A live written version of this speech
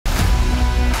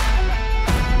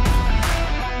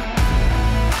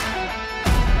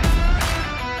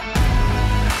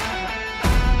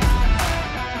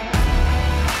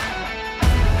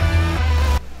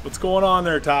going on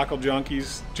there, tackle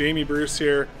junkies? Jamie Bruce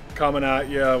here, coming at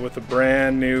you with a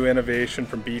brand new innovation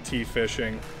from BT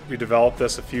Fishing. We developed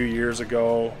this a few years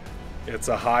ago. It's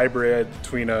a hybrid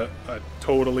between a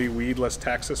totally weedless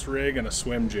Texas rig and a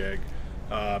swim jig.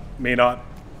 May not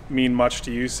mean much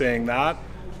to you saying that,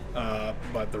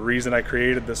 but the reason I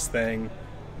created this thing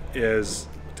is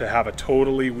to have a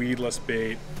totally weedless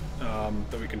bait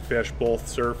that we can fish both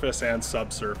surface and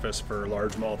subsurface for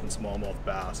largemouth and smallmouth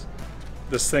bass.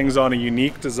 This thing's on a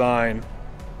unique design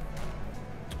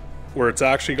where it's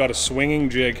actually got a swinging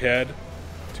jig head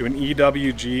to an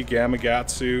EWG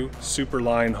Gamakatsku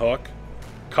Superline hook,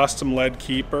 custom lead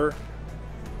keeper,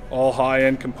 all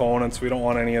high-end components. We don't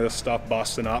want any of this stuff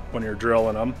busting up when you're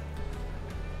drilling them.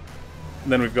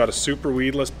 And then we've got a super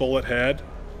weedless bullet head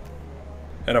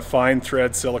and a fine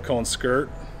thread silicone skirt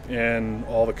in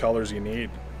all the colors you need.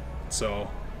 So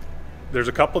there's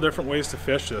a couple different ways to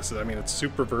fish this. I mean, it's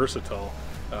super versatile.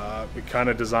 We kind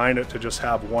of designed it to just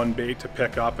have one bait to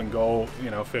pick up and go,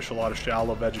 fish a lot of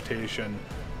shallow vegetation,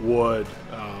 wood,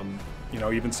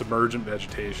 even submergent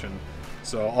vegetation.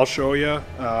 So I'll show you.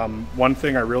 One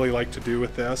thing I really like to do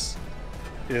with this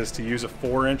is to use a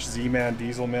 4-inch Z-Man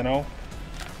diesel minnow.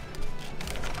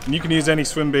 And you can use any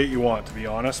swim bait you want, to be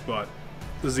honest, but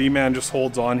the Z-Man just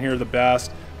holds on here the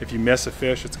best. If you miss a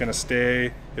fish, it's gonna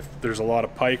stay. If there's a lot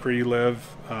of pike where you live,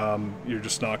 you're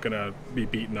just not gonna be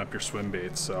beating up your swim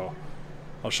baits. So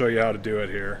I'll show you how to do it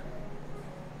here.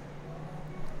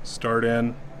 Start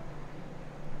in,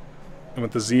 and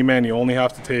with the Z-Man, you only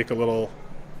have to take a little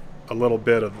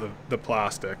bit of the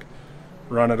plastic.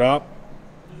 Run it up,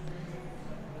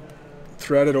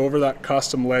 thread it over that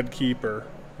custom lead keeper,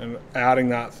 and adding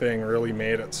that thing really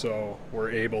made it so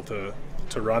we're able to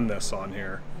run this on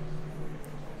here.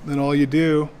 Then all you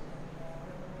do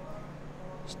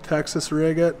is Texas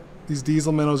rig it. These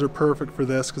diesel minnows are perfect for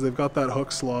this because they've got that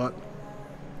hook slot.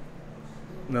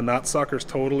 And then that sucker's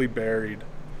totally buried.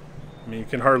 I mean, you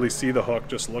can hardly see the hook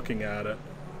just looking at it.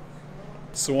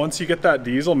 So once you get that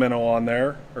diesel minnow on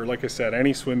there, or like I said,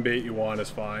 any swim bait you want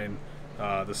is fine.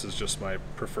 This is just my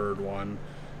preferred one.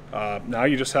 Now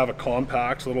you just have a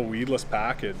compact little weedless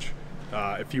package.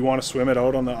 If you want to swim it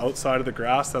out on the outside of the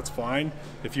grass, that's fine.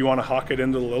 If you want to huck it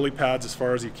into the lily pads as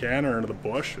far as you can or into the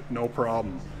bush, no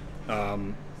problem.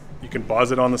 You can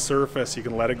buzz it on the surface, you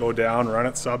can let it go down, run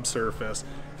it subsurface.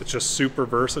 It's just super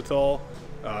versatile.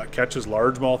 It catches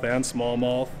largemouth and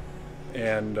smallmouth,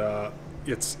 and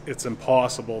it's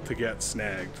impossible to get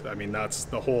snagged. I mean, that's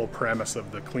the whole premise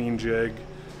of the clean jig.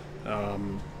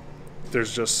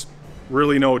 There's just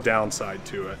really no downside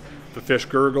to it. If the fish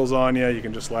gurgles on you, you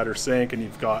can just let her sink, and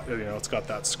you've got, it's got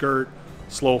that skirt,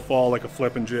 slow fall like a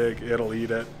flipping jig, it'll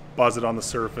eat it. Buzz it on the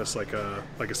surface like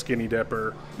a skinny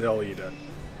dipper, they'll eat it.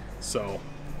 So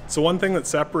one thing that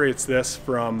separates this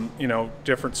from,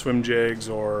 different swim jigs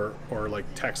or like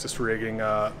Texas rigging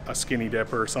a skinny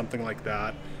dipper or something like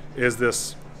that is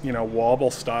this,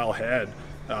 wobble style head.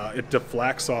 It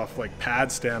deflects off like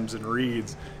pad stems and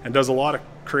reeds and does a lot of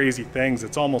crazy things.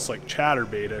 It's almost like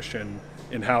chatterbaitish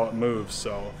in how it moves.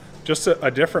 So just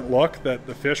a different look that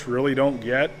the fish really don't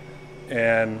get.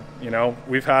 And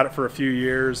we've had it for a few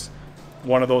years.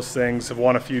 One of those things, have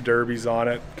won a few derbies on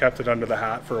it, kept it under the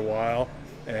hat for a while,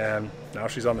 and now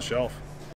she's on the shelf.